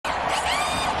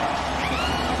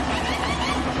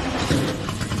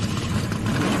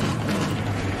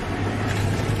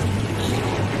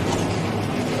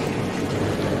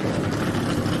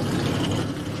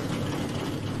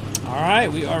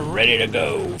right, we are ready to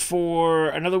go for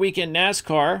another weekend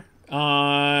NASCAR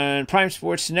on Prime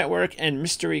Sports Network and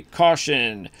Mystery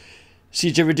Caution.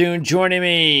 CJ Radoon joining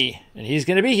me, and he's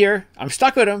going to be here. I'm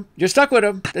stuck with him. You're stuck with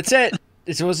him. That's it.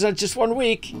 This was just 1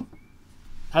 week.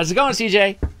 How's it going,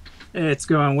 CJ? It's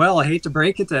going well. I hate to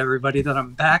break it to everybody that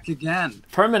I'm back again.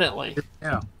 Permanently.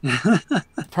 Yeah.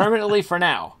 Permanently for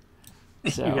now.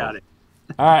 So, you got it.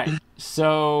 All right.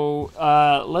 So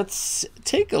let's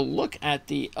take a look at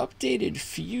the updated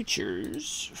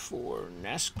futures for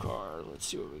NASCAR. Let's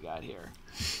see what we got here.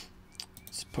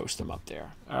 Let's post them up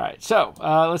there. All right. So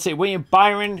let's see. William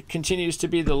Byron continues to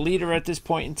be the leader at this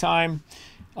point in time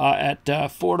at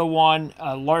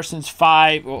 4-1. Larson's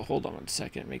 5. Well, hold on 1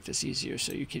 second. Make this easier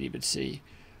so you can even see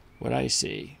what I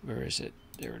see. Where is it?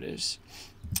 There it is.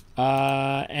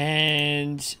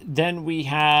 And then we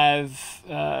have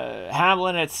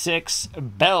Hamlin at 6,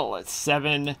 Bell at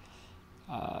 7,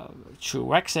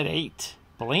 Truex at 8,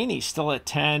 Blaney still at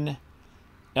 10,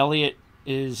 Elliott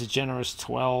is a generous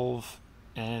 12,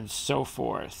 and so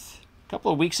forth. A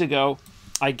couple of weeks ago,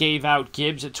 I gave out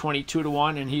Gibbs at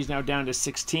 22-1, and he's now down to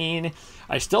 16.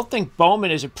 I still think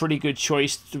Bowman is a pretty good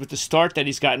choice with the start that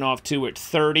he's gotten off to at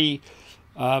 30.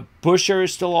 Buescher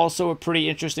is still also a pretty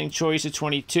interesting choice at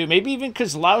 22. Maybe even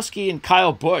Keselowski and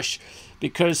Kyle Busch,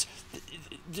 because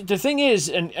the thing is,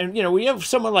 and you know, we have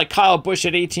someone like Kyle Busch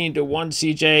at 18-1,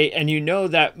 CJ, and you know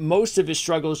that most of his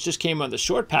struggles just came on the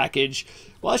short package.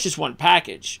 Well, that's just one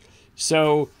package.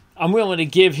 So I'm willing to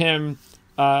give him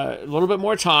a little bit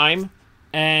more time.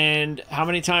 And how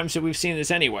many times have we seen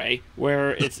this anyway,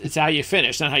 where it's how you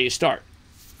finish, not how you start?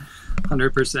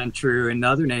 100% true. And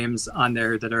other names on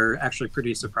there that are actually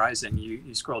pretty surprising.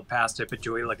 You scrolled past it, but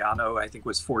Joey Logano, I think,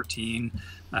 was 14.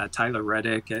 Tyler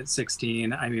Reddick at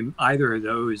 16. I mean, either of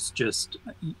those just,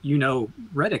 you know,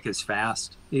 Reddick is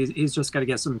fast. He's just got to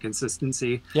get some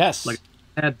consistency. Yes. Like,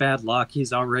 had bad luck.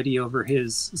 He's already over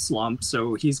his slump,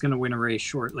 so he's going to win a race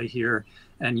shortly here.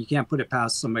 And you can't put it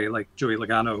past somebody like Joey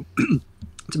Logano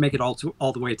to make it all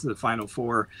the way to the Final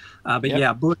Four. But yep.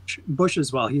 Yeah, Busch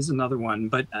as well. He's another one.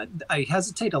 But I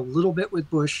hesitate a little bit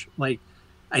with Busch. Like,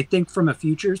 I think from a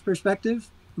futures perspective,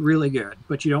 really good.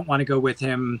 But you don't want to go with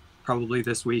him probably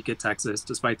this week at Texas,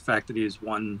 despite the fact that he's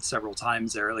won several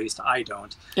times there. At least I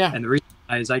don't. Yeah. And the reason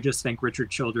is I just think Richard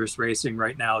Childress Racing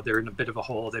right now, they're in a bit of a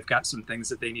hole. They've got some things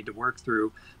that they need to work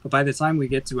through. But by the time we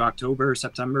get to October,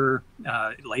 September,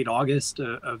 late August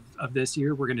of this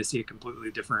year, we're going to see a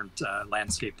completely different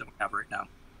landscape than we have right now.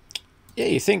 Yeah,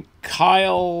 you think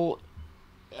Kyle,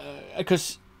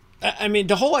 because, I mean,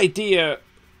 the whole idea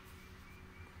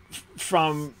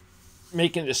from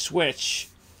making the switch,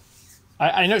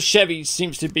 I know Chevy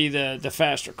seems to be the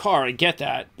faster car. I get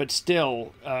that. But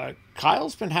still,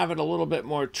 Kyle's been having a little bit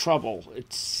more trouble,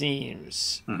 it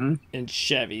seems, in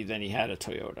Chevy than he had a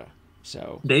Toyota.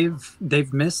 So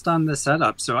they've missed on the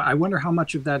setup. So I wonder how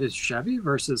much of that is Chevy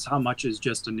versus how much is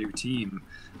just a new team.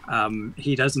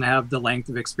 He doesn't have the length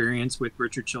of experience with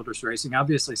Richard Childress Racing.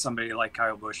 Obviously, somebody like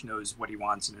Kyle Busch knows what he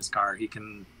wants in his car. He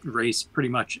can race pretty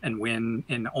much and win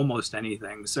in almost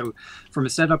anything. So from a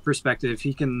setup perspective,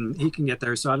 he can get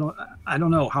there. So I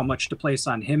don't know how much to place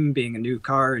on him being a new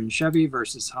car in Chevy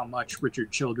versus how much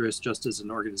Richard Childress just as an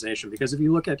organization. Because if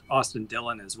you look at Austin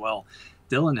Dillon as well,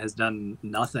 Dillon has done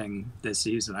nothing this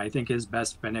season. I think his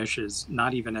best finish is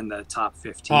not even in the top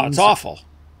 15. Oh, it's awful.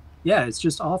 Yeah, it's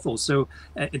just awful. So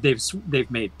they've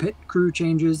made pit crew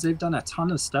changes. They've done a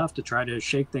ton of stuff to try to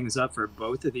shake things up for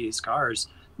both of these cars.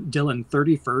 Dillon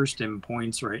 31st in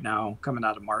points right now coming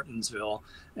out of Martinsville,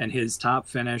 and his top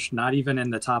finish not even in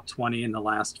the top 20 in the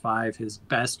last 5. His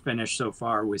best finish so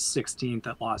far was 16th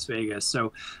at Las Vegas.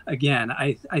 So again,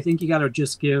 I think you got to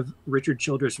just give Richard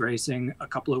Childress Racing a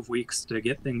couple of weeks to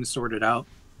get things sorted out.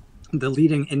 The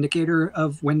leading indicator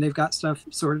of when they've got stuff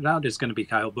sorted out is going to be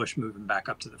Kyle Busch moving back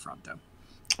up to the front, though.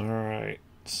 All right.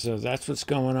 So that's what's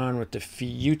going on with the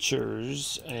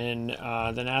futures in the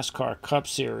NASCAR Cup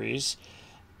Series.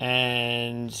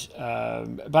 And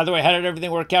by the way, how did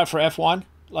everything work out for F1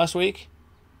 last week?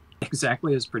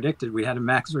 Exactly as predicted. We had a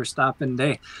Max Verstappen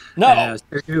day. No.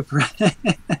 Sergio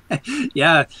Perez.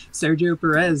 Yeah, Sergio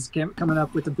Perez coming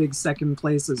up with a big second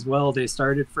place as well. They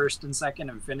started first and second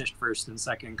and finished first and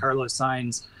second. Carlos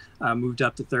Sainz moved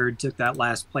up to third, took that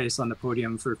last place on the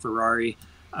podium for Ferrari.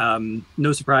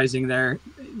 No surprising there.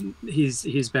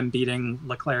 He's been beating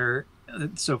Leclerc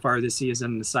so far this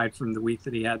season, aside from the week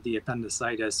that he had the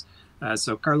appendicitis.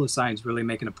 So Carlos Sainz really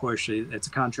making a push. It's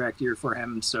a contract year for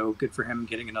him, so good for him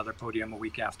getting another podium a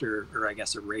week after, or I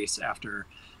guess a race after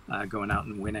going out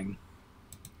and winning.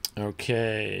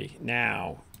 Okay,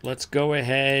 now let's go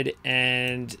ahead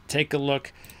and take a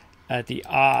look at the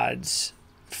odds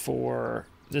for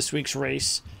this week's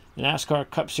race, the NASCAR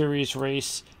Cup Series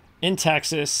race in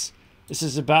Texas. This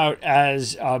is about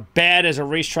as bad as a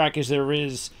racetrack as there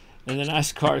is in the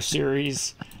NASCAR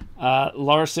Series.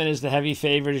 Larson is the heavy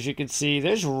favorite, as you can see.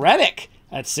 There's Reddick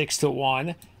at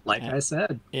 6-1. Like I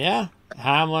said. Yeah.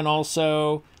 Hamlin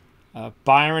also.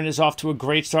 Byron is off to a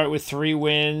great start with 3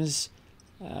 wins.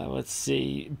 Let's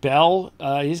see. Bell,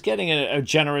 he's getting a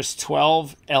generous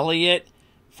 12. Elliott,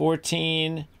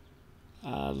 14.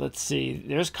 Let's see.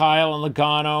 There's Kyle and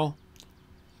Logano.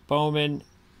 Bowman.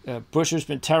 Busher's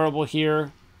been terrible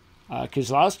here.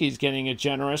 Kozlowski's getting a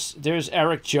generous. There's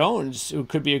Eric Jones, who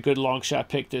could be a good long shot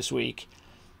pick this week.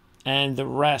 And the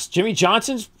rest. Jimmy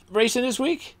Johnson's racing this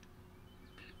week?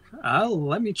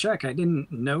 Let me check. I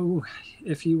didn't know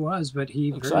if he was, but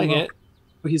he looks like it.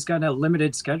 He's got a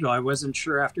limited schedule. I wasn't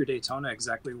sure after Daytona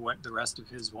exactly what the rest of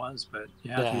his was, but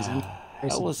yeah. He's in.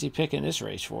 How was he picking this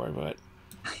race for? But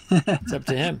it's up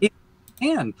to him.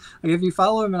 Japan. Like, if you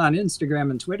follow him on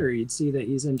Instagram and Twitter, you'd see that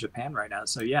he's in Japan right now.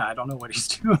 So yeah, I don't know what he's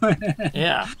doing.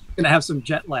 Yeah. Gonna have some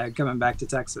jet lag coming back to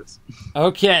Texas.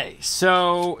 Okay,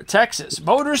 so Texas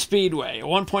Motor Speedway, a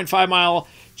 1.5 mile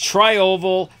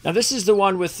tri-oval. Now this is the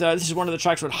one with this is one of the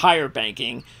tracks with higher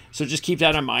banking, so just keep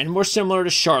that in mind. More similar to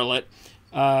Charlotte.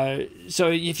 So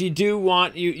if you do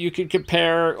want, you could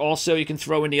compare. Also, you can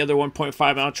throw in the other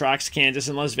 1.5 mile tracks, Kansas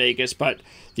and Las Vegas, but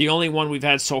the only one we've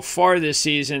had so far this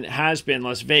season has been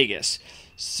Las Vegas.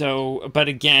 So, but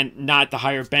again, not the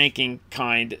higher banking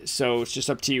kind. So it's just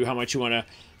up to you how much you want to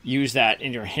use that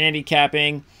in your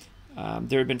handicapping.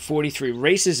 There have been 43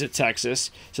 races at Texas.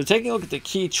 So taking a look at the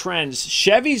key trends,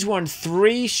 Chevy's won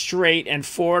 3 straight and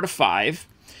 4 out of 5.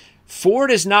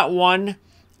 Ford has not won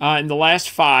in the last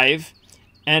 5.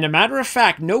 And a matter of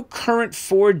fact, no current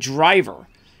Ford driver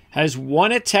has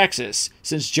won at Texas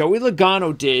since Joey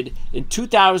Logano did in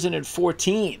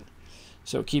 2014.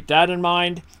 So keep that in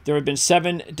mind. There have been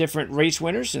 7 different race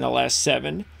winners in the last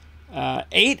 7.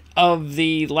 8 of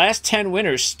the last 10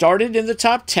 winners started in the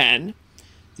top 10.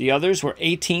 The others were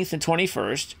 18th and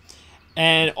 21st.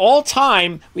 And all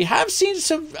time, we have seen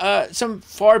some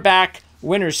far back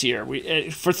winners here.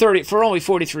 For only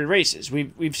 43 races.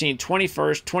 We've seen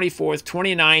 21st, 24th,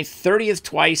 29th, 30th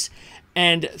twice,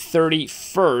 and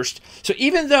 31st. So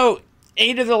even though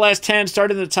 8 of the last 10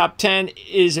 started in the top 10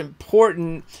 is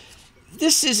important,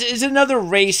 this is another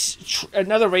race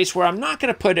where I'm not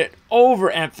going to put an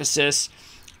overemphasis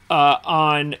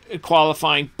on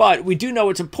qualifying, but we do know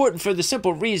it's important for the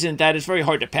simple reason that it's very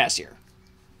hard to pass here.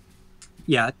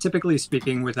 Yeah, typically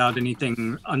speaking, without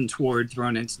anything untoward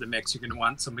thrown into the mix, you're going to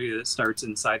want somebody that starts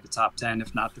inside the top 10,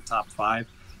 if not the top 5.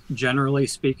 Generally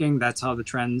speaking, that's how the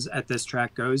trends at this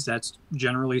track goes. That's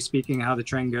generally speaking how the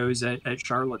trend goes at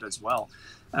Charlotte as well.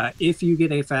 If you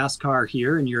get a fast car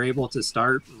here and you're able to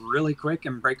start really quick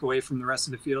and break away from the rest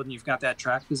of the field, and you've got that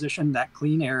track position, that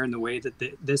clean air, and the way that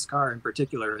this car in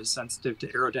particular is sensitive to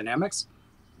aerodynamics,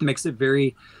 makes it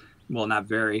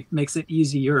makes it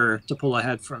easier to pull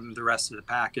ahead from the rest of the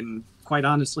pack. And quite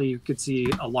honestly, you could see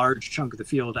a large chunk of the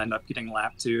field end up getting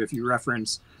lapped too. If you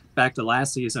reference back to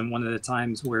last season, one of the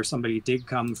times where somebody did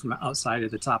come from outside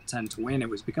of the top 10 to win, it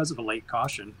was because of a late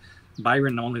caution.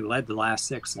 Byron only led the last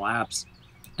 6 laps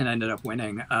and ended up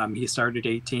winning. He started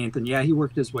 18th, and yeah, he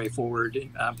worked his way forward,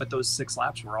 but those 6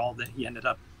 laps were all that he ended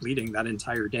up leading that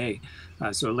entire day.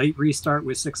 So a late restart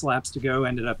with 6 laps to go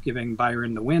ended up giving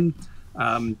Byron the win.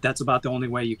 That's about the only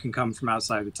way you can come from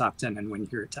outside the top 10 and win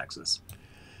here at Texas.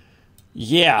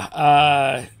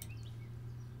 Yeah,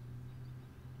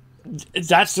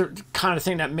 that's the kind of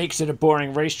thing that makes it a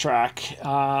boring racetrack.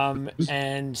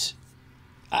 And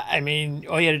I mean,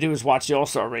 all you had to do was watch the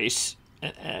All-Star race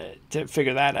to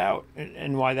figure that out,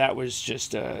 and why that was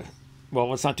just well,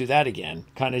 let's not do that again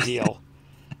kind of deal.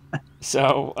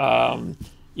 So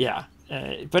yeah,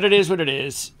 but it is what it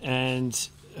is, and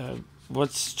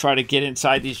let's try to get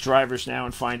inside these drivers now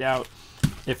and find out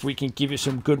if we can give you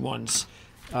some good ones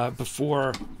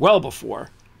before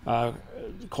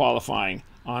qualifying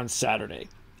on Saturday.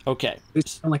 Okay. We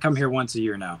only come here once a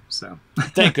year now, so.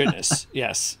 Thank goodness.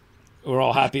 Yes. We're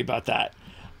all happy about that.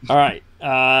 All right.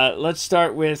 Let's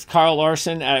start with Kyle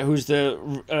Larson, who's the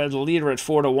leader at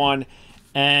 4-1.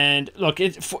 And look,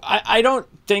 I don't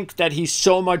think that he's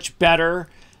so much better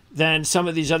than some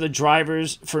of these other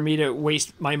drivers for me to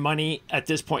waste my money at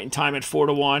this point in time at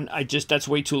 4-1. That's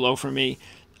way too low for me.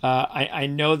 I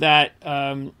know that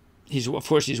he's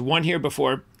won here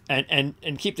before,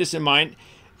 and keep this in mind.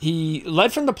 He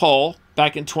led from the pole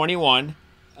back in 21,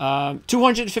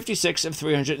 256 of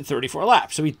 334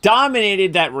 laps. So he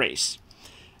dominated that race.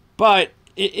 But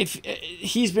if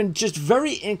he's been just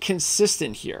very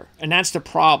inconsistent here, and that's the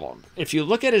problem. If you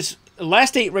look at his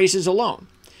last 8 races alone,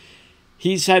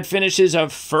 he's had finishes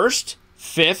of 1st,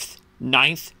 5th,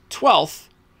 9th, 12th,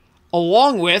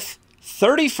 along with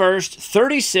 31st,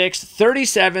 36th,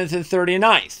 37th, and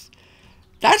 39th.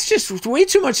 That's just way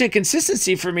too much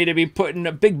inconsistency for me to be putting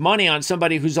a big money on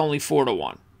somebody who's only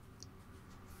 4-1.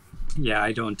 Yeah,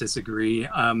 I don't disagree.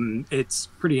 It's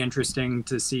pretty interesting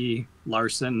to see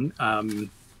Larson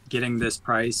getting this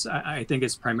price. I think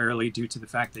it's primarily due to the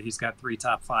fact that he's got 3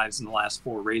 top 5s in the last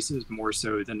 4 races, more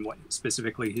so than what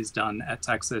specifically he's done at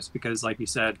Texas. Because like you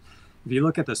said, if you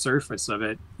look at the surface of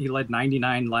it, he led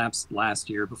 99 laps last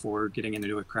year before getting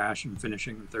into a crash and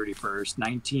finishing in 31st,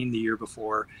 19 the year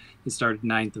before. He started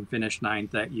 9th and finished 9th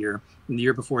that year. And the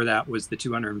year before that was the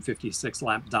 256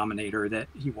 lap dominator that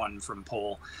he won from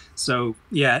pole. So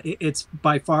yeah, it's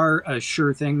by far a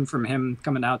sure thing from him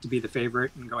coming out to be the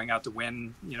favorite and going out to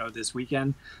win, you know, this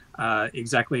weekend.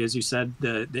 Exactly as you said,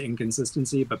 the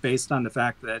inconsistency, but based on the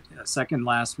fact that a 2nd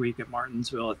last week at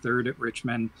Martinsville, a 3rd at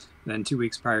Richmond, then 2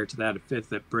 weeks prior to that, a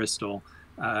 5th at Bristol,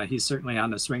 he's certainly on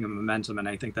the swing of momentum, and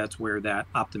I think that's where that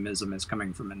optimism is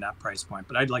coming from in that price point.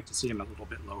 But I'd like to see him a little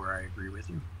bit lower. I agree with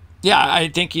you. Yeah, I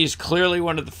think he's clearly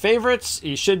one of the favorites.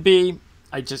 He should be.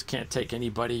 I just can't take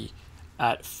anybody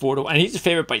at 4-1, and he's a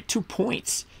favorite by 2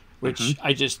 points, which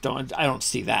I don't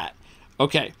see that.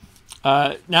 Okay.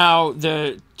 Now,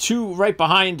 the 2 right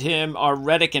behind him are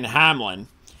Reddick and Hamlin.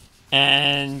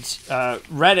 And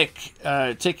Reddick,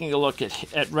 taking a look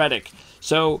at Reddick.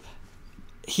 So,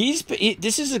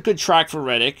 this is a good track for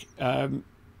Reddick.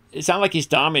 It's not like he's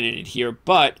dominated here,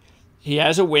 but he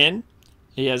has a win.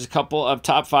 He has a couple of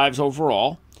top 5s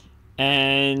overall.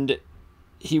 And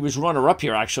he was runner-up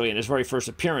here, actually, in his very first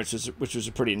appearance, which was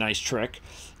a pretty nice trick.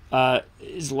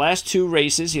 His last 2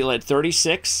 races, he led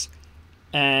 36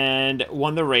 and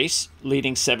won the race,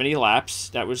 leading 70 laps.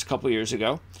 That was a couple years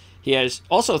ago. He has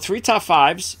also 3 top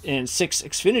 5s in 6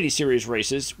 Xfinity Series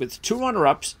races with 2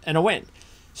 runner-ups and a win.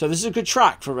 So this is a good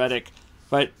track for Reddick.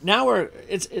 But now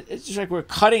it's just like we're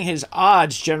cutting his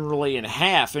odds generally in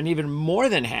half, and even more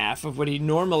than half of what he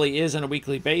normally is on a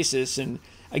weekly basis. And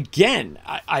again,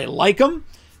 I like him,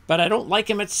 but I don't like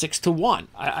him at 6-1.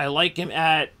 I like him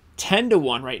at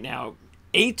 10-1 right now,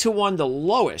 8-1 the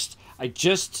lowest. I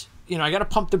got to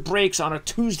pump the brakes on a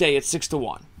Tuesday at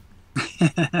 6-1.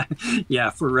 Yeah,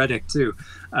 for Reddick too.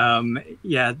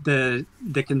 Yeah, the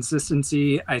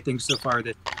consistency, I think so far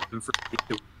that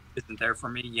isn't there for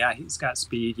me. Yeah, he's got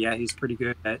speed. Yeah, he's pretty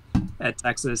good at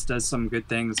Texas. Does some good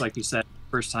things, like you said.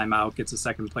 First time out, gets a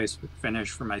 2nd place finish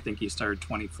from, I think he started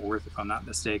 24th, if I'm not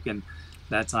mistaken,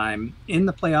 that time in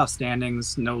the playoff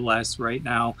standings, no less right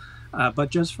now. But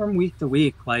just from week to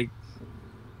week, like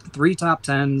 3 top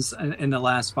 10s in the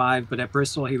last 5, but at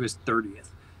Bristol he was 30th.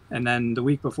 And then the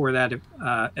week before that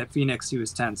at Phoenix, he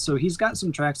was 10th. So he's got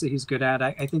some tracks that he's good at.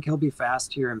 I think he'll be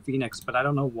fast here in Phoenix, but I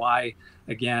don't know why,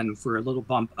 again, for a little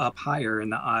bump up higher in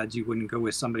the odds, you wouldn't go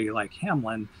with somebody like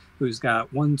Hamlin, who's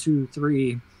got 1, 2,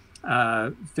 3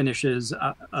 finishes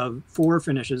of 4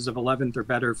 finishes of 11th or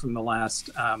better from the last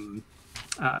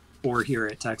 4 here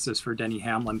at Texas for Denny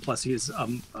Hamlin. Plus he's a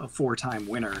 4-time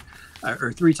winner,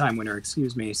 or 3-time winner,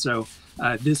 excuse me. So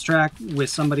this track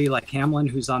with somebody like Hamlin,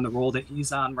 who's on the roll that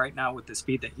he's on right now with the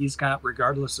speed that he's got,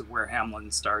 regardless of where Hamlin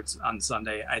starts on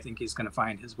Sunday, I think he's going to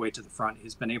find his way to the front.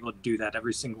 He's been able to do that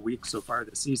every single week so far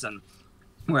this season.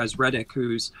 Whereas Reddick,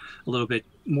 who's a little bit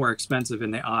more expensive in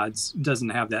the odds, doesn't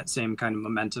have that same kind of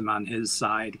momentum on his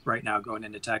side right now going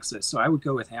into Texas. So I would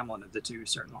go with Hamlin of the 2,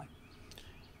 certainly.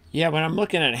 Yeah, when I'm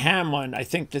looking at Hamlin, I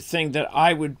think the thing that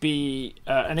I would be,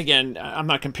 and again, I'm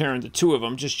not comparing the 2 of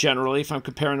them, just generally, if I'm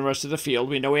comparing the rest of the field,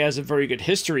 we know he has a very good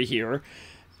history here.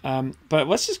 But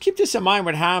let's just keep this in mind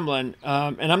with Hamlin.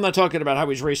 And I'm not talking about how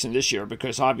he's racing this year,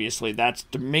 because obviously that's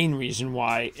the main reason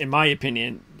why, in my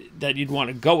opinion, that you'd want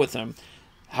to go with him.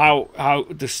 How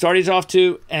the start he's off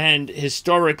to, and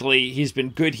historically, he's been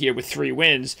good here with 3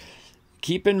 wins.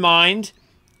 Keep in mind,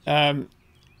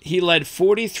 he led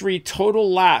 43 total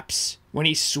laps when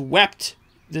he swept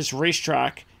this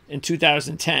racetrack in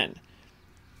 2010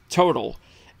 total.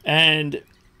 And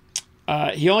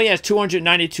he only has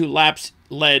 292 laps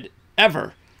led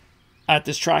ever at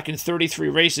this track in 33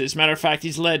 races. Matter of fact,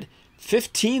 he's led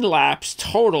 15 laps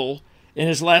total in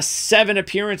his last 7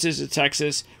 appearances at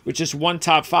Texas, with just 1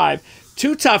 top 5.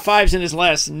 2 top 5s in his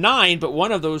last 9, but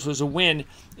one of those was a win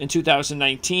in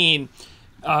 2019.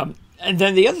 And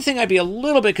then the other thing I'd be a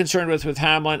little bit concerned with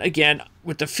Hamlin, again,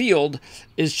 with the field,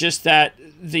 is just that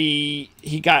he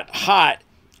got hot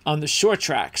on the short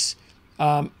tracks.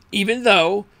 Even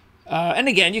though And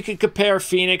again, you can compare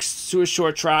Phoenix to a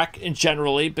short track in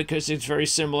generally because it's very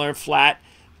similar, flat,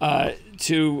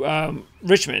 to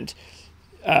Richmond.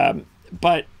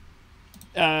 But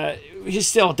he's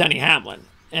still Denny Hamlin.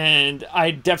 And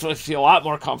I definitely feel a lot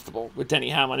more comfortable with Denny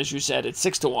Hamlin, as you said, at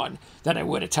 6-1 than I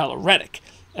would at Tyler Reddick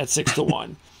at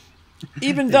 6-1.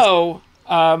 Even though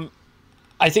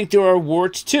I think there are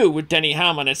warts too with Denny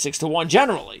Hamlin at 6-1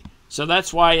 generally. So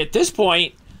that's why at this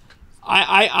point,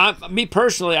 me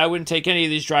personally, I wouldn't take any of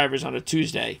these drivers on a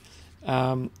Tuesday.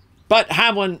 But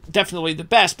Hamlin definitely the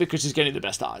best because he's getting the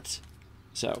best odds.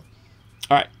 So,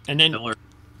 all right, and then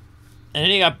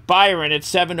you got Byron at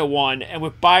 7-1, and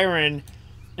with Byron.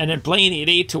 And then Blaney at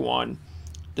 8-1.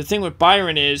 The thing with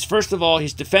Byron is, first of all,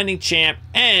 he's defending champ,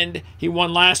 and he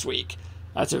won last week.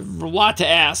 That's a lot to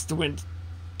ask to win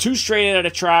 2 straight at a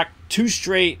track, 2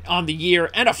 straight on the year,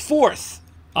 and a 4th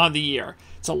on the year.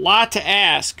 It's a lot to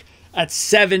ask at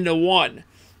 7-1.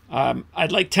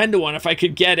 I'd like 10-1 if I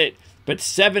could get it, but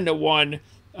 7-1.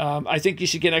 I think you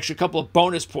should get an extra couple of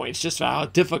bonus points just for how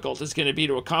difficult it's going to be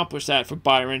to accomplish that for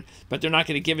Byron, but they're not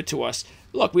going to give it to us.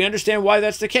 Look, we understand why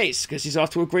that's the case, because he's off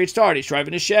to a great start. He's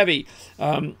driving a Chevy.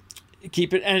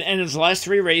 Keep it, and in his last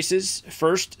 3 races,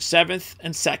 1st, 7th,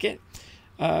 and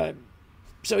 2nd.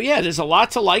 So, yeah, there's a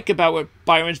lot to like about what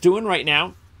Byron's doing right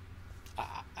now.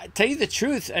 I tell you the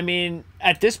truth, I mean,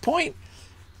 at this point,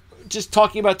 just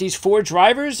talking about these 4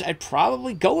 drivers, I'd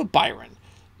probably go with Byron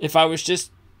if I was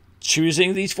just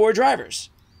choosing these 4 drivers.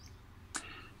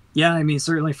 Yeah, I mean,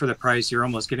 certainly for the price, you're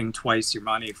almost getting twice your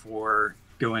money for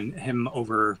going him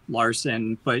over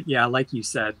Larson. But yeah, like you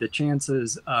said, the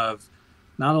chances of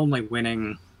not only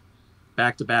winning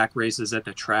back-to-back races at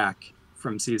the track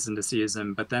from season to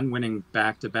season, but then winning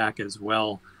back-to-back as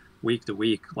well, week to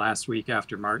week, last week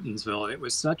after Martinsville, it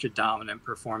was such a dominant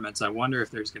performance. I wonder if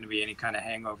there's going to be any kind of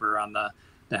hangover on the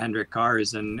Hendrick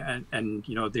cars, and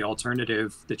you know, the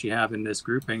alternative that you have in this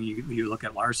grouping, you look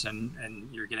at Larson and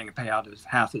you're getting a payout of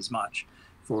half as much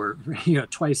for, you know,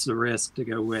 twice the risk to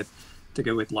go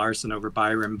with Larson over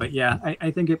Byron. But yeah,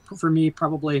 I think it, for me,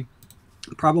 probably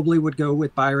would go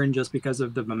with Byron just because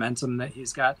of the momentum that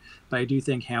he's got. But I do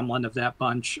think Hamlin of that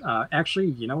bunch, actually,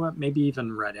 you know what, maybe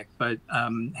even Reddick, but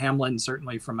Hamlin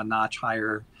certainly from a notch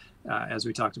higher. As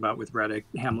we talked about with Reddick,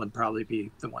 Hamlin would probably be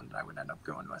the one that I would end up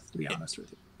going with, to be honest with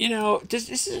you. You know, this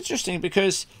is interesting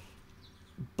because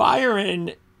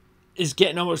Byron is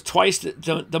getting almost twice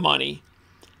the money,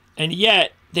 and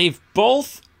yet they've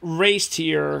both raced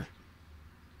here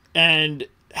and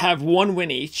have 1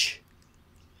 win each.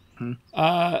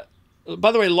 By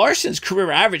the way, Larson's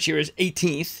career average here is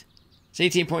 18th. It's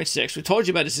 18.6. We told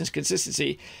you about his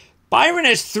inconsistency. Byron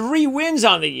has 3 wins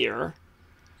on the year.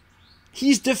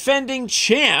 He's defending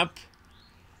champ,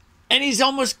 and he's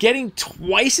almost getting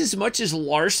twice as much as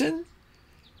Larson.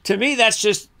 To me,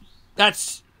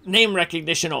 that's name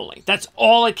recognition only. That's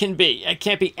all it can be. It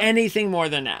can't be anything more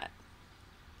than that.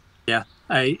 Yeah,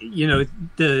 you know,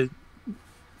 the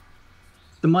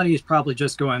money is probably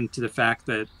just going to the fact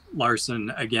that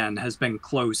Larson, again, has been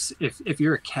close. If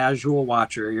you're a casual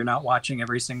watcher, you're not watching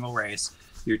every single race,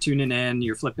 you're tuning in,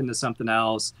 you're flipping to something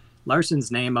else,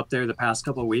 Larson's name up there the past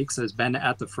couple of weeks has been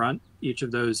at the front each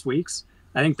of those weeks.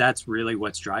 I think that's really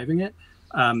what's driving it.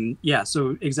 Yeah,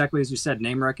 so exactly as you said,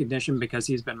 name recognition, because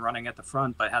he's been running at the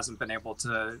front but hasn't been able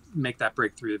to make that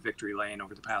break through the victory lane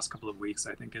over the past couple of weeks,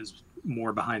 I think is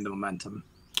more behind the momentum.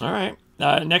 All right.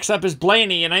 Next up is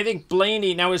Blaney, and I think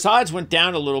Blaney, now his odds went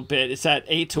down a little bit. It's at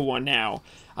 8-1 now.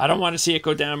 I don't want to see it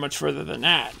go down much further than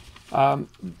that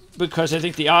because I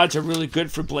think the odds are really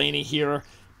good for Blaney here.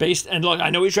 And look,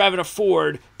 I know he's driving a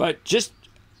Ford, but just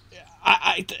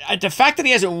the fact that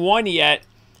he hasn't won yet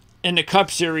in the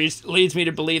Cup Series leads me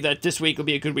to believe that this week will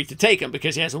be a good week to take him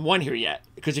because he hasn't won here yet.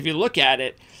 Because if you look at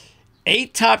it,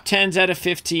 8 top 10s out of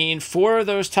 15, 4 of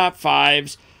those top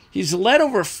 5s. He's led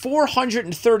over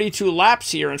 432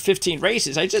 laps here in 15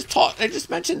 races. I just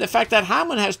mentioned the fact that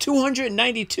Hamlin has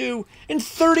 292 in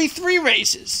 33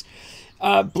 races.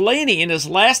 Blaney, in his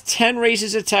last 10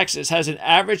 races at Texas, has an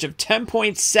average of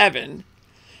 10.7,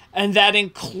 and that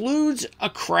includes a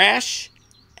crash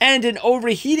and an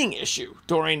overheating issue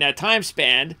during that time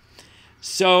span.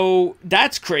 So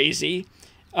that's crazy.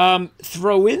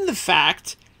 Throw in the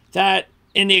fact that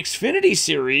in the Xfinity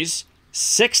Series,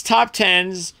 6 top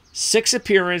 10s, 6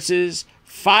 appearances,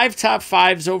 5 top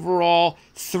 5s overall,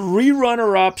 3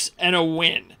 runner-ups, and a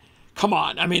win. Come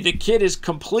on. I mean, the kid is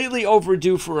completely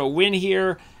overdue for a win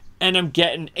here, and I'm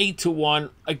getting 8-1.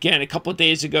 Again, a couple of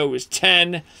days ago it was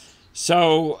 10.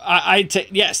 So I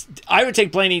would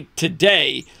take Blaney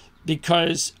today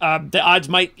because the odds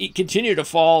might continue to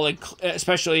fall,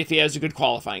 especially if he has a good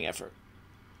qualifying effort.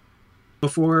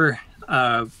 Before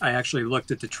I actually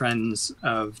looked at the trends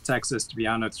of Texas, to be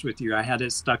honest with you, I had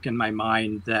it stuck in my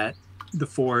mind that the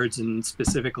Fords, and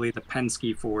specifically the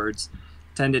Penske Fords,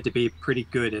 tended to be pretty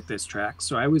good at this track.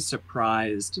 So I was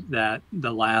surprised that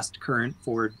the last current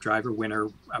Ford driver winner,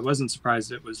 I wasn't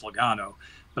surprised it was Logano,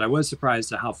 but I was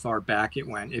surprised at how far back it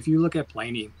went. If you look at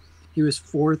Blaney, he was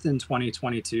 4th in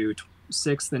 2022,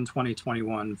 6th in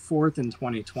 2021, 4th in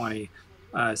 2020,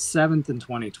 7th in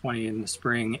 2020 in the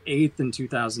spring, 8th in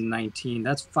 2019.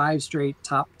 That's 5 straight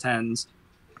top 10s,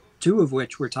 2 of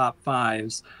which were top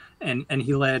 5s. And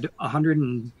he led 100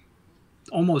 and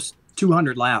almost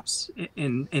 200 laps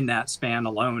in that span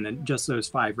alone, and just those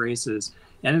 5 races.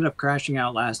 Ended up crashing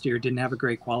out last year, didn't have a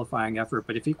great qualifying effort,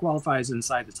 but if he qualifies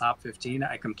inside the top 15,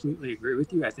 I completely agree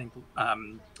with you. I think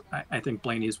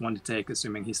Blaney is one to take,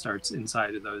 assuming he starts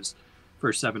inside of those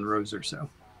first 7 rows or so.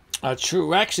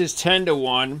 Truex is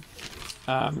 10-1.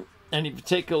 And if you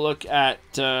take a look at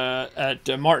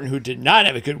Martin, who did not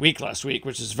have a good week last week,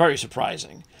 which is very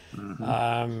surprising.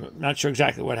 Mm-hmm. Not sure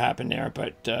exactly what happened there,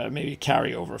 but maybe a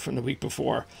carryover from the week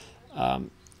before.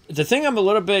 The thing I'm a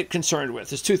little bit concerned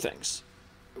with is 2 things,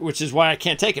 which is why I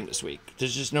can't take him this week.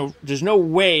 There's no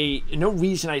way, no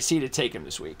reason I see to take him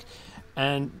this week.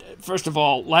 And first of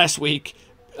all, last week,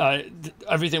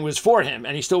 everything was for him,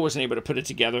 and he still wasn't able to put it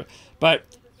together. But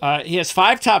he has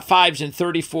 5 top 5s in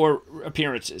 34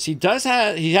 appearances. He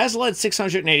has led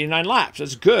 689 laps.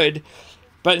 That's good.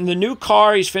 But in the new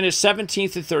car, he's finished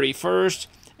 17th and 31st.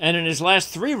 And in his last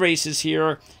 3 races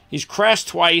here, he's crashed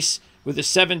twice with a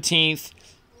 17th.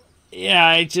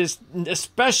 Yeah,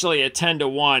 especially at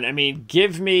 10-1. I mean,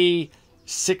 give me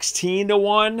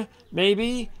 16-1,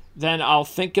 maybe. Then I'll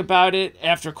think about it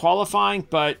after qualifying.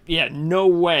 But yeah, no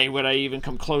way would I even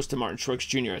come close to Martin Truex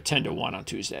Jr. at 10-1 on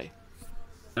Tuesday.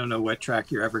 I don't know what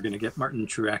track you're ever going to get Martin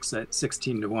Truex at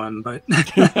 16-1, but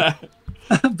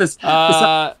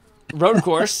road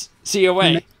course,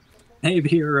 COA,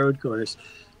 maybe a road course,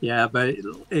 yeah, but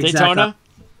Daytona,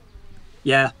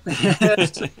 yeah,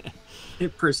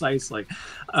 precisely.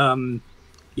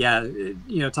 Yeah,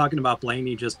 talking about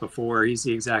Blaney just before, he's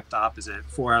the exact opposite.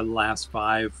 4 out of the last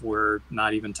 5 were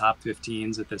not even top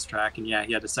 15s at this track. And yeah,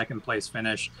 he had a 2nd place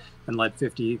finish and led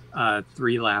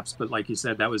 53 laps. But like you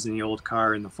said, that was in the old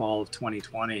car in the fall of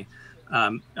 2020.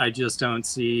 I just don't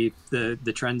see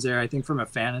the trends there. I think from a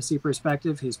fantasy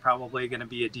perspective, he's probably going to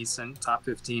be a decent top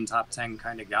 15, top 10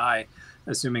 kind of guy,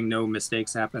 assuming no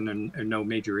mistakes happen and no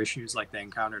major issues like they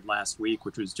encountered last week,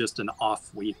 which was just an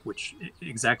off week, which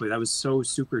exactly, that was so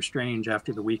super strange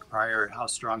after the week prior, how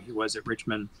strong he was at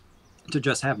Richmond. To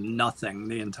just have nothing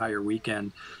the entire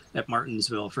weekend at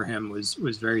Martinsville for him was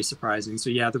very surprising. So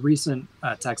yeah, the recent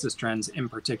Texas trends in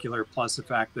particular, plus the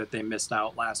fact that they missed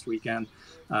out last weekend,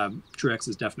 Truex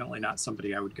is definitely not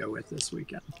somebody I would go with this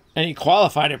weekend. And he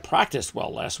qualified and practiced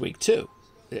well last week too.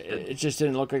 It just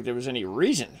didn't look like there was any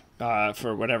reason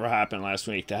for whatever happened last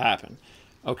week to happen.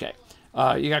 Okay.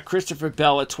 You got Christopher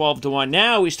Bell at 12-1.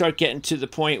 Now we start getting to the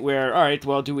point where, all right,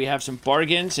 well, do we have some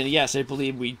bargains? And yes, I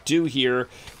believe we do here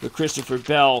with Christopher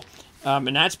Bell.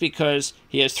 And that's because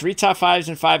he has 3 top 5s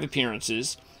in 5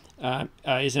 appearances.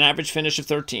 He's an average finish of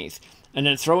 13th. And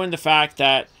then throw in the fact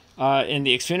that in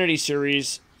the Xfinity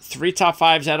Series, 3 top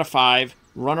 5s out of 5,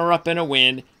 runner-up in a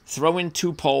win, throw in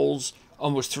 2 poles,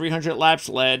 almost 300 laps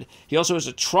led. He also has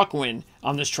a truck win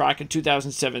on this track in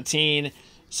 2017.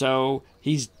 So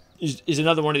he's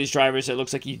another one of these drivers that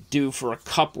looks like he's due for a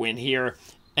cup win here,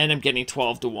 and I'm getting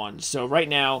 12-1. So right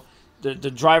now, the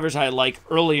drivers I like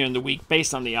earlier in the week,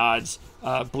 based on the odds,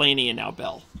 Blaney and now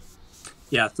Bell.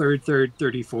 Yeah, 3rd,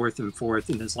 34th, and 4th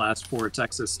in his last 4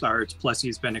 Texas starts. Plus,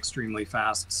 he's been extremely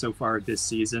fast so far this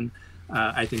season.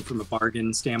 I think from a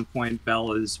bargain standpoint,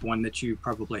 Bell is one that you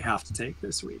probably have to take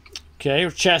this week. Okay,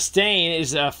 Chastain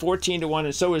is 14-1,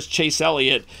 and so is Chase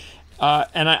Elliott.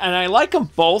 And I like them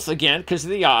both, again, because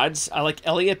of the odds. I like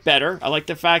Elliott better. I like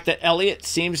the fact that Elliott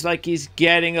seems like he's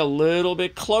getting a little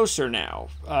bit closer now.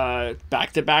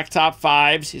 Back-to-back top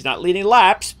 5s. He's not leading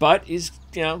laps, but he's,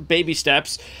 baby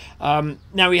steps.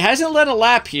 Now, he hasn't led a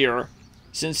lap here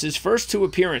since his first 2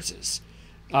 appearances,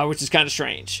 which is kind of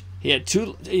strange. He had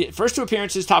first 2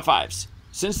 appearances, top 5s.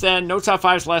 Since then, no top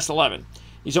 5s last 11.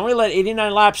 He's only led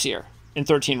 89 laps here in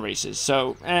 13 races,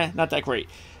 so not that great.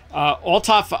 All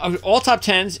top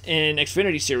 10s in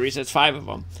Xfinity Series. That's 5 of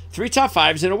them. 3 top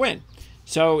 5s and a win.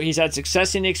 So he's had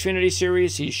success in the Xfinity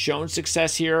Series. He's shown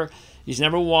success here. He's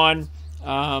never won.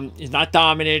 He's not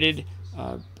dominated.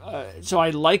 So I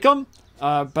like him.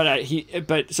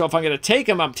 But so if I'm going to take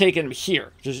him, I'm taking him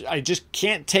here. I just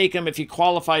can't take him if he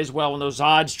qualifies well when those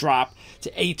odds drop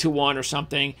to 8-1 or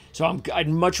something. So I'd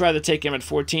much rather take him at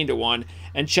 14-1.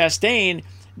 And Chastain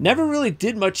never really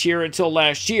did much here until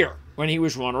last year when he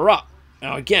was runner-up.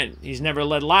 Now again, he's never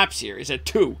led laps here. He's at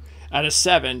 2 out of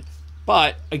 7.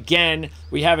 But again,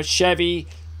 we have a Chevy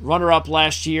runner-up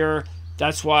last year.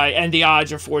 That's why, and the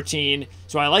odds are 14.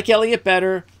 So I like Elliott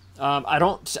better. I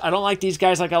don't like these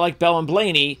guys like I like Bell and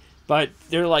Blaney, but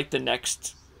they're like the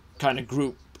next kind of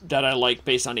group that I like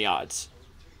based on the odds.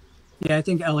 Yeah, I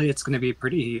think Elliott's going to be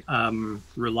pretty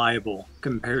reliable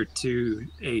compared to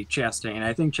a Chastain.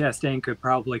 I think Chastain could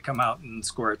probably come out and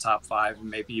score a top 5 and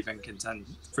maybe even contend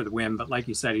for the win. But like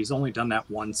you said, he's only done that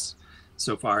once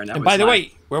so far. And by the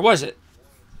way, where was it?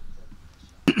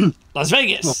 Las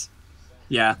Vegas. Well,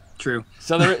 yeah, true.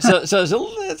 So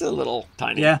it's a little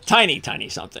tiny, tiny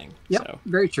something. Yeah, so.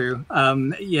 Very true.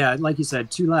 Yeah, like you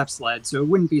said, 2 laps led, so it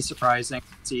wouldn't be surprising to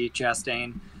see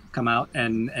Chastain come out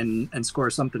and score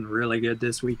something really good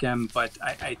this weekend. But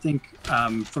I think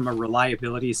from a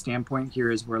reliability standpoint here,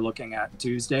 as we're looking at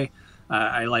Tuesday,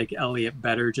 I like Elliott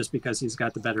better just because he's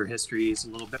got the better history. He's a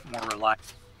little bit more reliable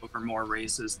over more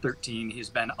races. 13, he's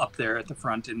been up there at the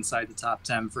front inside the top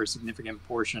 10 for a significant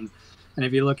portion. And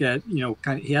if you look at,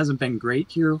 he hasn't been great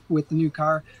here with the new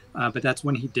car, but that's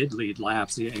when he did lead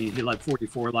laps. He led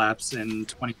 44 laps in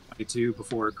 2022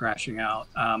 before crashing out.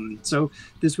 So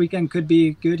this weekend could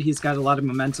be good. He's got a lot of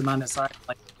momentum on his side.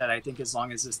 Like that, I think as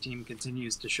long as this team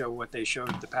continues to show what they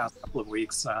showed the past couple of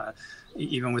weeks,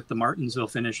 even with the Martinsville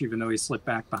finish, even though he slipped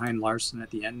back behind Larson at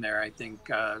the end there, I think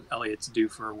Elliott's due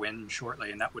for a win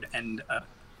shortly, and that would end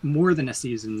more than a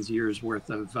season's year's worth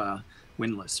of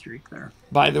winless streak there.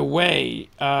 By the way,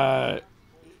 now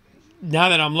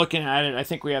that I'm looking at it, I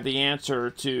think we have the answer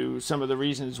to some of the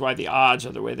reasons why the odds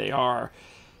are the way they are.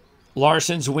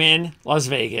 Larson's win, Las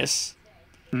Vegas.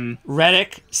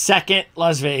 Reddick, second,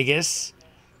 Las Vegas.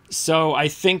 So I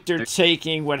think they're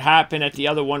taking what happened at the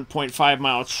other 1.5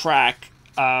 mile track.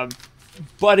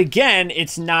 But again,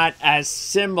 it's not as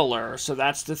similar. So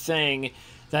that's the thing,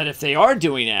 that if they are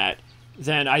doing that,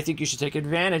 then I think you should take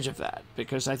advantage of that,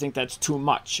 because I think that's too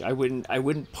much. I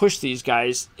wouldn't push these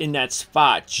guys in that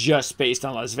spot just based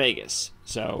on Las Vegas.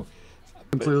 So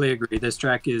completely agree. This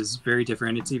track is very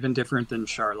different. It's even different than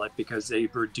Charlotte because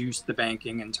they've reduced the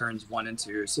banking in turns 1 and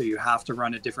 2. So you have to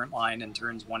run a different line in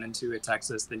turns 1 and 2 at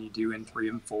Texas than you do in 3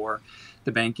 and 4.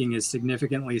 The banking is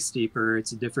significantly steeper.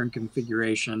 It's a different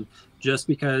configuration. Just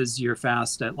because you're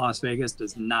fast at Las Vegas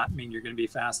does not mean you're going to be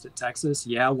fast at Texas.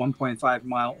 Yeah, 1.5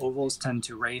 mile ovals tend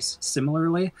to race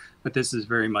similarly, but this is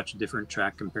very much a different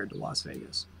track compared to Las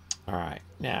Vegas. All right,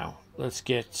 now let's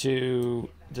get to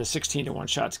the 16-1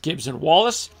 shots. Gibbs and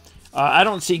Wallace. I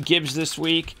don't see Gibbs this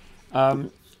week. I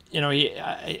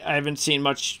haven't seen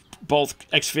much both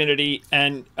Xfinity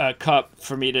and Cup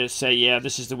for me to say, yeah,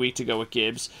 this is the week to go with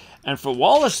Gibbs. And for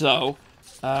Wallace, though,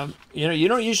 you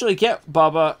don't usually get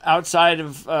Bubba outside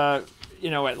of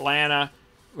Atlanta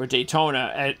or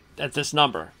Daytona at this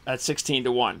number at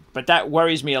 16-1. But that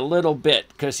worries me a little bit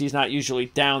because he's not usually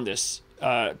down this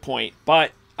point.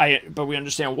 But we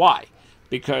understand why,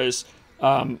 because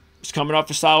he's coming off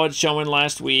a solid showing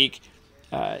last week.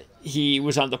 He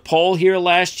was on the pole here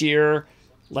last year,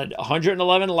 led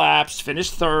 111 laps,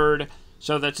 finished 3rd.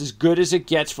 So that's as good as it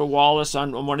gets for Wallace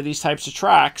on one of these types of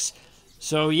tracks.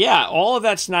 So yeah, all of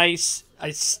that's nice. I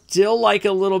still like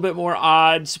a little bit more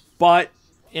odds, but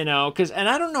and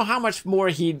I don't know how much more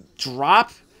he'd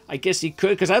drop. I guess he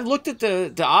could, because I've looked at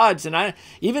the odds, and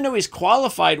even though he's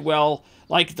qualified well,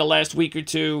 like the last week or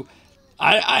two,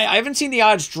 I haven't seen the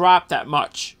odds drop that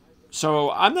much. So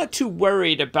I'm not too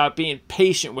worried about being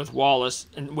patient with Wallace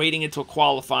and waiting until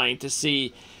qualifying to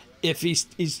see if he's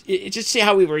just see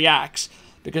how he reacts,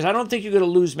 because I don't think you're going to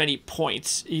lose many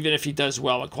points even if he does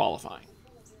well at qualifying.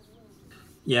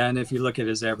 Yeah, and if you look at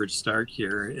his average start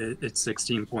here, it's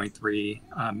 16.3.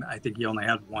 I think he only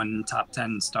had one top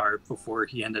 10 start before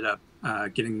he ended up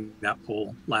getting that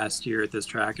pole last year at this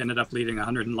track. Ended up leading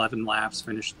 111 laps,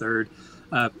 finished 3rd.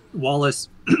 Wallace,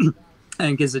 I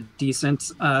think, is a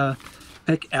decent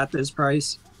pick at this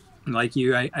price. Like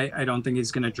you, I don't think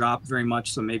he's going to drop very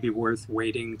much, so maybe worth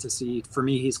waiting to see. For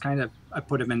me, he's I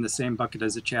put him in the same bucket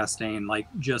as a Chastain, like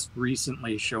just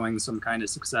recently showing some kind of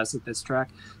success at this track.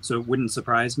 So it wouldn't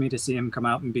surprise me to see him come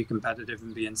out and be competitive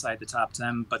and be inside the top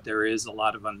 10, but there is a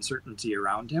lot of uncertainty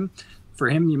around him. For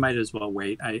him, you might as well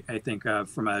wait. I think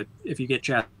if you get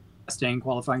Chastain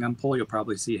qualifying on pole, you'll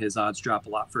probably see his odds drop a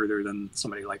lot further than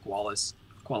somebody like Wallace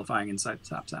qualifying inside the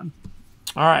top 10.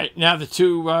 All right, now the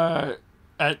two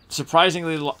at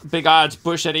surprisingly big odds,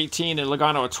 Busch at 18 and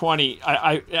Logano at 20.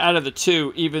 I out of the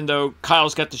two, even though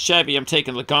Kyle's got the Chevy, I'm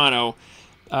taking Logano.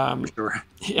 Sure.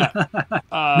 Yeah.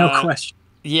 No question.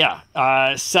 Yeah.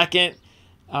 Second,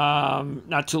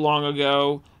 not too long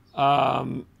ago,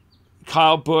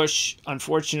 Kyle Busch,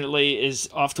 unfortunately, is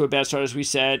off to a bad start, as we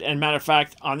said. And matter of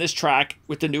fact, on this track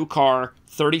with the new car,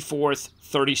 34th,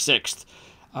 36th.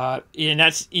 And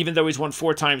that's even though he's won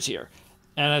 4 times here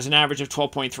and has an average of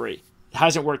 12.3.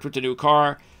 Hasn't worked with the new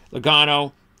car.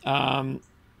 Logano,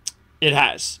 it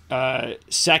has.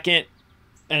 Second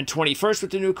and 21st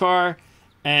with the new car.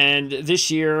 And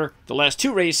this year, the last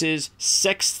 2 races,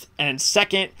 6th and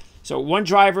 2nd. So one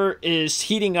driver is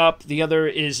heating up, the other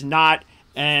is not.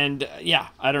 And yeah,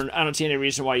 I don't see any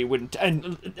reason why you wouldn't.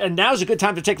 And now's a good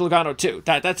time to take Logano too.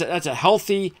 That's a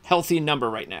healthy number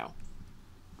right now.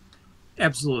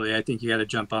 Absolutely, I think you got to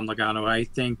jump on Logano. I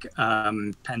think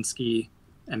Penske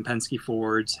and Penske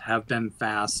Fords have been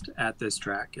fast at this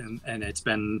track, and it's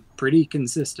been pretty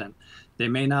consistent. They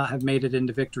may not have made it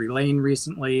into victory lane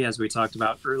recently, as we talked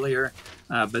about earlier,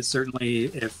 but certainly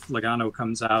if Logano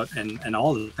comes out and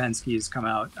all the Penskes come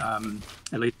out,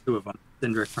 at least 2 of them,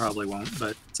 Cindric probably won't,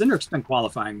 but Cindric's been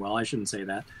qualifying well. I shouldn't say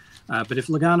that. But if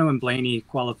Logano and Blaney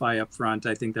qualify up front,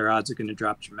 I think their odds are going to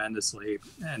drop tremendously.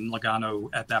 And Logano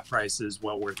at that price is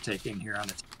well worth taking here on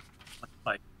a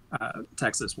like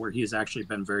Texas, where he's actually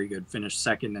been very good. Finished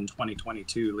 2nd in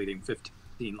 2022, leading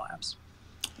 15 laps.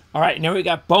 All right, now we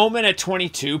got Bowman at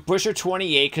 22, Buescher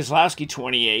 28, Keselowski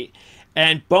 28.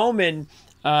 And Bowman,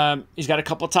 he's got a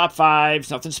couple of top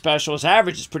 5s, nothing special. His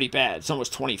average is pretty bad. It's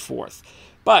almost 24th.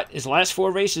 But his last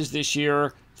 4 races this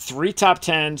year, 3 top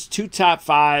 10s, 2 top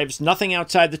 5s, nothing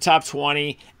outside the top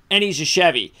 20, and he's a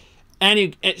Chevy.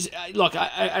 And look,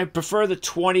 I prefer the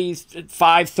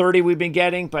 25, 30 we've been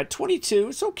getting, but 22,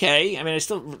 it's okay. I mean, I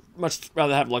still much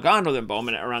rather have Logano than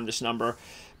Bowman around this number.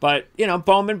 But,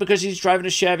 Bowman, because he's driving a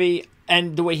Chevy,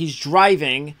 and the way he's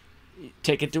driving,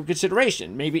 take it into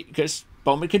consideration. Maybe because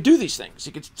Bowman could do these things.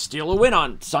 He could steal a win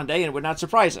on Sunday, and it would not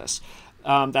surprise us.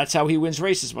 That's how he wins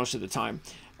races most of the time.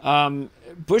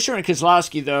 Buescher and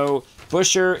Keselowski, though,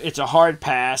 Buescher, it's a hard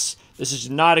pass. This is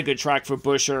not a good track for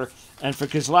Buescher. And for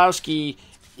Keselowski,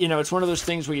 it's one of those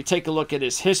things where you take a look at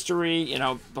his history,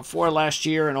 before last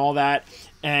year and all that.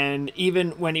 And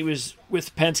even when he was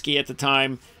with Penske at the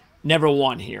time, never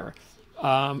won here.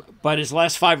 But his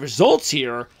last 5 results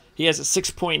here, he has a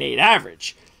 6.8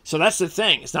 average. So that's the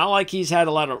thing. It's not like he's had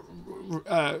a lot of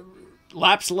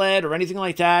laps led or anything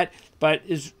like that. But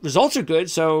his results are good,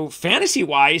 so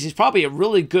fantasy-wise, he's probably a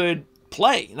really good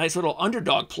play, nice little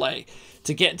underdog play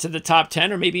to get into the top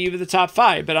 10 or maybe even the top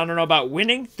 5. But I don't know about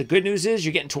winning. The good news is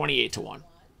you're getting 28 to 1.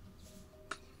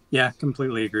 Yeah,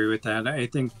 completely agree with that. I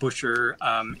think Buescher,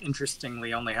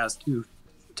 interestingly, only has 2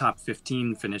 top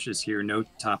 15 finishes here, no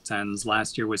top 10s.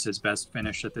 Last year was his best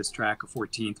finish at this track, a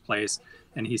 14th place,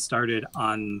 and he started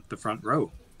on the front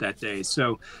row that day.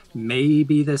 So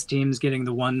maybe this team's getting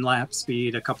the 1 lap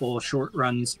speed, a couple of short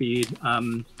run speed,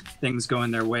 things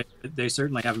going their way. They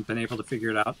certainly haven't been able to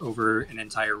figure it out over an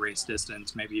entire race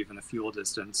distance, maybe even a fuel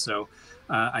distance. So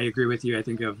I agree with you. I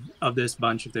think of this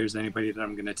bunch, if there's anybody that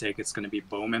I'm going to take, it's going to be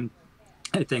Bowman.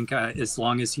 I think as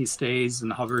long as he stays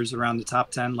and hovers around the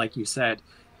top 10, like you said,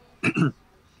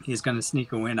 he's going to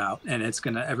sneak a win out, and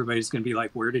everybody's going to be like,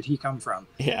 where did he come from?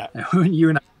 Yeah. And you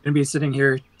and I are going to be sitting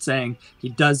here saying he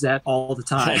does that all the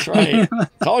time. That's right.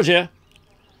 Told you.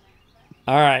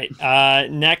 All right.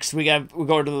 Next, we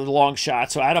go to the long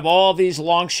shot. So out of all these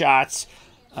long shots,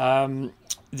 the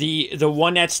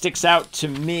one that sticks out to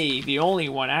me, the only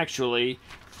one actually,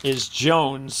 is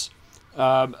Jones.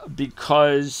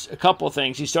 Because a couple of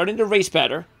things. He's starting to race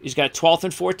better. He's got 12th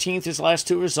and 14th his last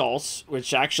 2 results,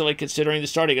 which actually, considering the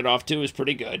start he got off to, is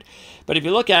pretty good. But if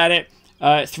you look at it,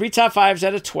 3 top 5s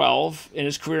out of 12 in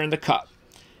his career in the Cup.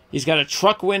 He's got a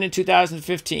truck win in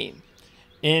 2015.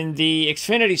 In the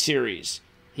Xfinity Series,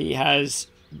 he has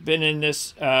been in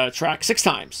this track 6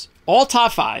 times. All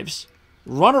top 5s,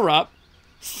 runner-up,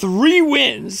 3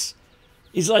 wins.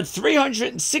 He's led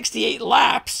 368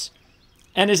 laps.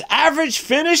 And his average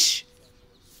finish,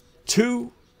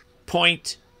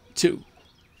 2.2.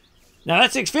 Now,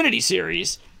 that's Xfinity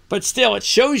Series, but still, it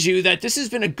shows you that this has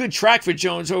been a good track for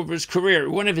Jones over his career,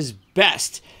 one of his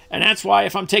best. And that's why,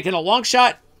 if I'm taking a long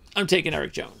shot, I'm taking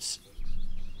Eric Jones.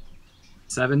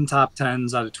 7 top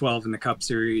 10s out of 12 in the Cup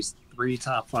Series, 3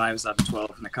 top 5s out of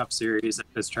 12 in the Cup Series at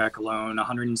this track alone,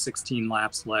 116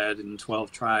 laps led and 12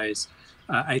 tries.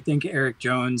 I think Eric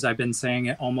Jones, I've been saying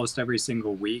it almost every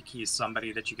single week, he's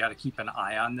somebody that you got to keep an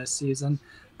eye on this season.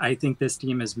 I think this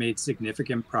team has made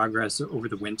significant progress over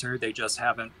the winter. They just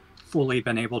haven't fully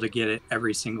been able to get it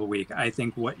every single week. I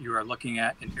think what you are looking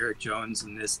at in Eric Jones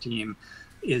and this team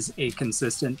is a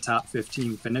consistent top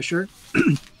 15 finisher.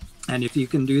 And if you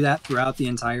can do that throughout the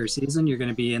entire season, you're going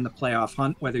to be in the playoff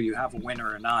hunt, whether you have a winner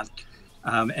or not.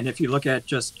 And if you look at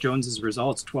just Jones's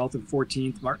results, 12th and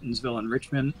 14th, Martinsville and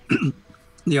Richmond.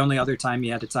 The only other time he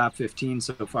had a top 15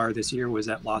 so far this year was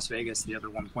at Las Vegas, the other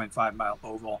 1.5 mile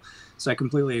oval. So I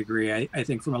completely agree. I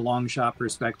think from a long shot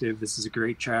perspective, this is a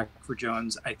great track for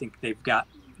Jones. I think they've got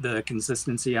the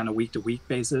consistency on a week-to-week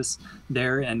basis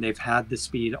there, and they've had the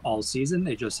speed all season.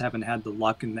 They just haven't had the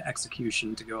luck and the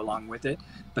execution to go along with it.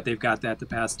 But they've got that the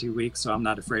past 2 weeks, so I'm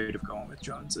not afraid of going with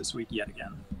Jones this week yet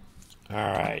again. All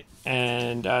right.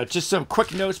 And just some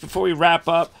quick notes before we wrap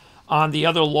up on the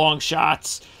other long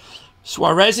shots.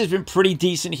 Suarez has been pretty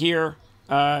decent here.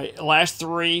 Last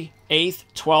 3, 8th,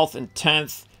 12th, and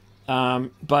 10th,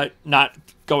 but not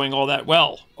going all that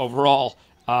well overall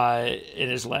in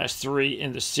his last 3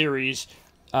 in the series.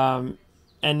 And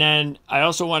then I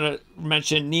also want to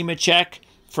mention Nemechek,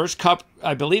 first Cup,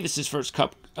 I believe it's his first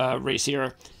Cup race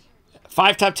here.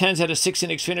 5 top 10s at a 6 in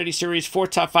Xfinity Series, 4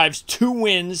 top 5s, 2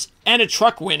 wins, and a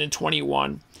truck win in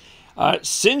 21.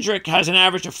 Cindric has an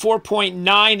average of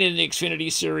 4.9 in the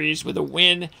Xfinity Series with a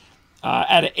win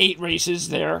out of 8 races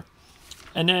there.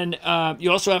 And then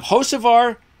you also have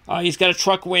Hocevar. He's got a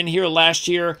truck win here last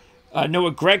year.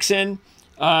 Noah Gragson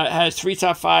has 3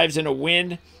 top 5s and a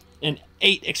win in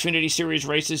 8 Xfinity Series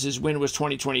races. His win was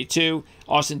 2022.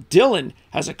 Austin Dillon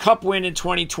has a Cup win in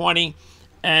 2020.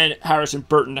 And Harrison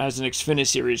Burton has an Xfinity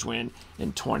Series win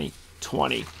in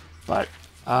 2020. But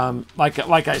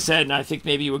like I said, and I think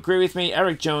maybe you agree with me,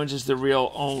 Eric Jones is the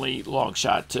real only long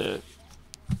shot to,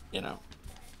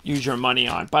 use your money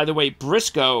on. By the way,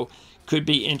 Briscoe could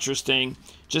be interesting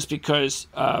just because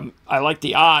I like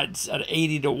the odds at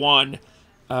 80-1.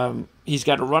 He's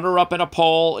got a runner-up and a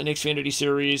pole in Xfinity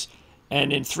Series,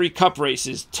 and in 3 Cup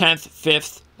races, 10th,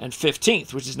 5th, and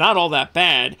 15th, which is not all that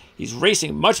bad. He's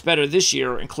racing much better this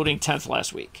year, including 10th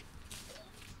last week.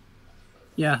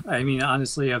 Yeah, I mean,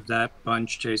 honestly, of that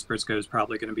bunch, Chase Briscoe is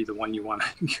probably going to be the one you want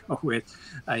to go with.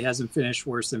 He hasn't finished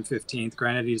worse than 15th.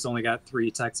 Granted, he's only got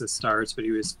 3 Texas starts, but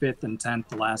he was 5th and 10th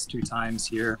the last 2 times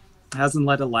here. Hasn't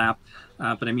led a lap,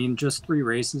 but I mean, just 3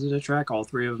 races at a track. All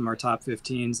 3 of them are top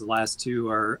 15s. The last 2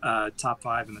 are top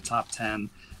 5 and the top 10.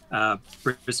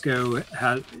 Briscoe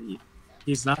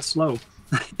he's not slow.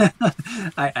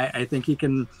 I think he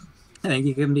can. I think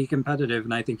he can be competitive,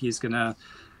 and I think he's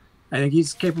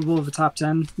capable of a top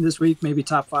 10 this week. Maybe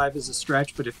top 5 is a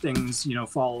stretch, but if things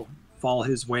fall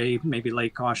his way, maybe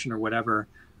late caution or whatever,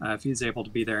 if he's able to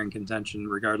be there in contention,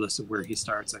 regardless of where he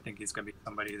starts, I think he's going to be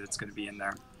somebody that's going to be in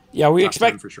there. Yeah, we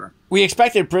expect for sure. We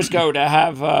expected Briscoe to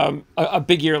have a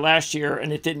big year last year,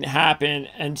 and it didn't happen.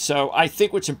 And so I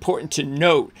think what's important to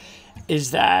note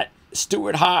is that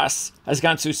Stuart Haas has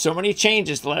gone through so many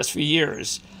changes the last few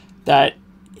years that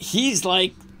he's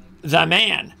like the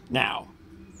man now.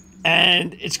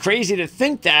 And it's crazy to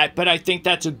think that, but I think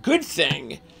that's a good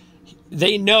thing.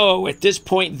 They know at this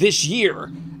point this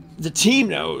year, the team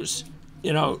knows,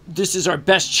 this is our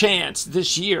best chance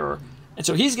this year. And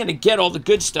so he's going to get all the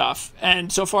good stuff.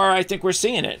 And so far, I think we're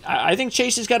seeing it. I think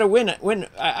Chase has got to win.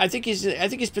 I think he's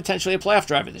potentially a playoff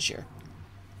driver this year.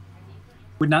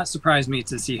 Would not surprise me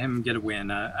to see him get a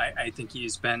win. I think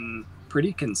he's been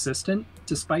pretty consistent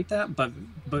despite that, but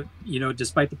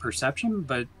despite the perception,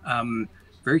 but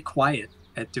very quiet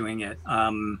at doing it. I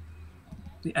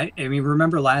mean,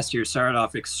 remember last year started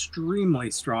off extremely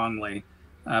strongly,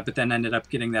 but then ended up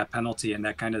getting that penalty, and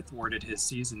that kind of thwarted his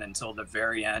season until the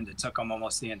very end. It took him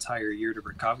almost the entire year to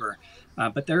recover,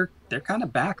 but they're kind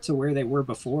of back to where they were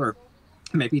before.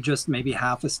 Maybe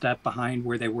half a step behind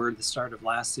where they were at the start of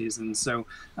last season. So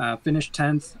finished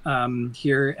 10th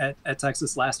here at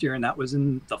Texas last year, and that was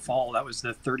in the fall. That was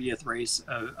the 30th race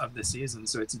of the season.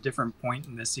 So it's a different point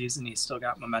in this season. He's still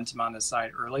got momentum on his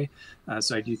side early.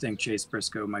 So I do think Chase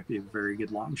Briscoe might be a very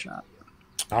good long shot.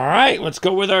 All right, let's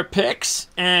go with our picks.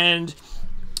 And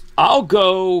I'll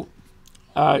go,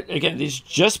 again, these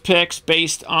just picks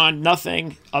based on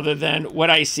nothing other than what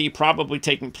I see probably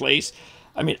taking place.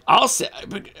 I mean, I'll say,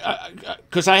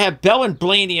 because I have Bell and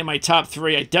Blaney in my top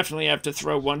 3, I definitely have to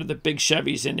throw one of the big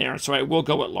Chevys in there, so I will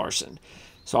go with Larson.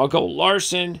 So I'll go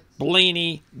Larson,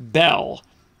 Blaney, Bell,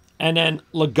 and then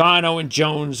Logano and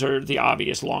Jones are the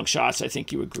obvious long shots. I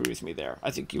think you agree with me there.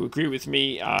 I think you agree with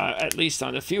me at least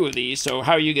on a few of these. So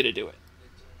how are you going to do it?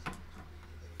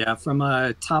 Yeah, from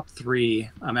a top 3,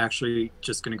 I'm actually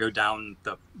just going to go down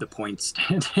the point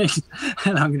standings,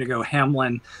 and I'm going to go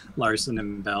Hamlin, Larson,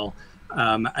 and Bell.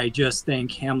 I just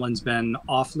think Hamlin's been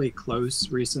awfully close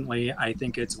recently. I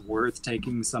think it's worth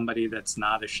taking somebody that's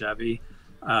not a Chevy.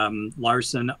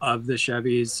 Larson of the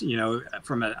Chevys, you know,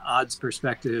 from an odds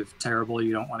perspective, terrible.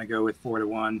 You don't want to go with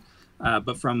 4-1.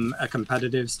 But from a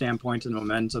competitive standpoint and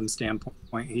momentum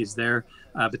standpoint, he's there.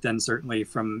 But then certainly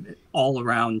from all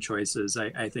around choices,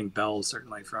 I think Bell's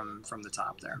certainly from the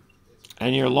top there.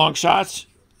 And your long shots,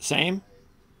 same?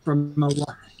 From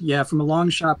a long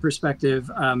shot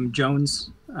perspective, Jones,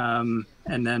 and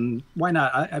then why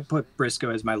not? I put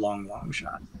Briscoe as my long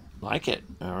shot. Like it.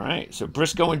 All right. So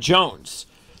Briscoe and Jones.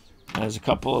 There's a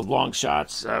couple of long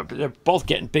shots. But they're both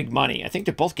getting big money. I think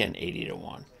they're both getting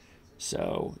 80-1.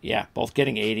 So, yeah, both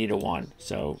getting 80-1.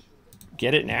 So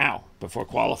get it now before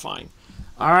qualifying.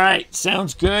 All right.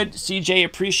 Sounds good. CJ,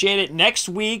 appreciate it. Next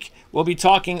week, we'll be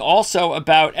talking also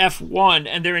about F1,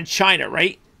 and they're in China,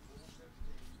 right?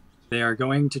 They are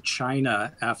going to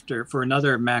China for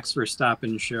another Max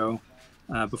Verstappen show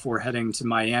before heading to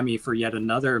Miami for yet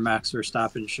another Max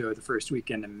Verstappen show the first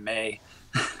weekend in May.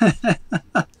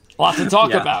 Lot to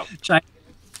talk about. China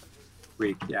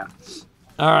week, yeah.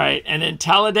 All right, and then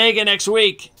Talladega next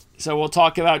week. So we'll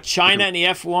talk about China in the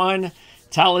F1,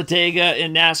 Talladega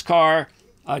in NASCAR.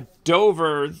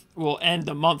 Dover will end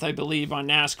the month, I believe, on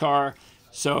NASCAR.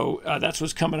 So that's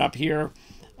what's coming up here.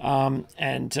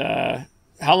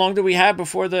 How long do we have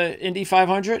before the Indy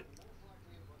 500?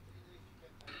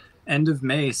 End of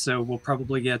May, so we'll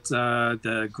probably get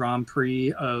the Grand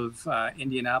Prix of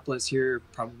Indianapolis here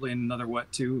probably in another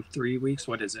 2-3 weeks.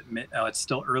 What is it? It's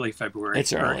still early February.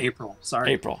 It's early. Or April.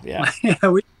 Sorry, April. Yeah. Yeah,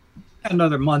 we got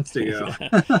another month to go.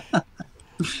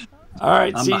 All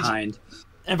right, I'm behind.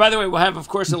 And by the way, we'll have, of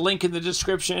course, a link in the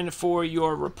description for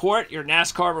your report, your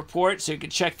NASCAR report, so you can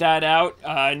check that out.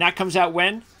 And that comes out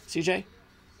when, CJ?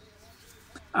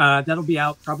 That'll be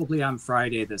out probably on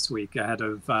Friday this week ahead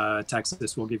of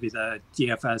Texas. We'll give you the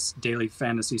DFS Daily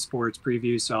Fantasy Sports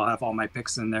preview. So I'll have all my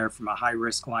picks in there from a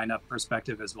high-risk lineup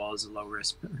perspective as well as a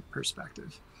low-risk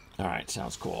perspective. All right.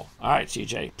 Sounds cool. All right,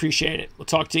 CJ. Appreciate it. We'll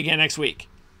talk to you again next week.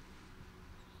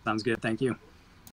 Sounds good. Thank you.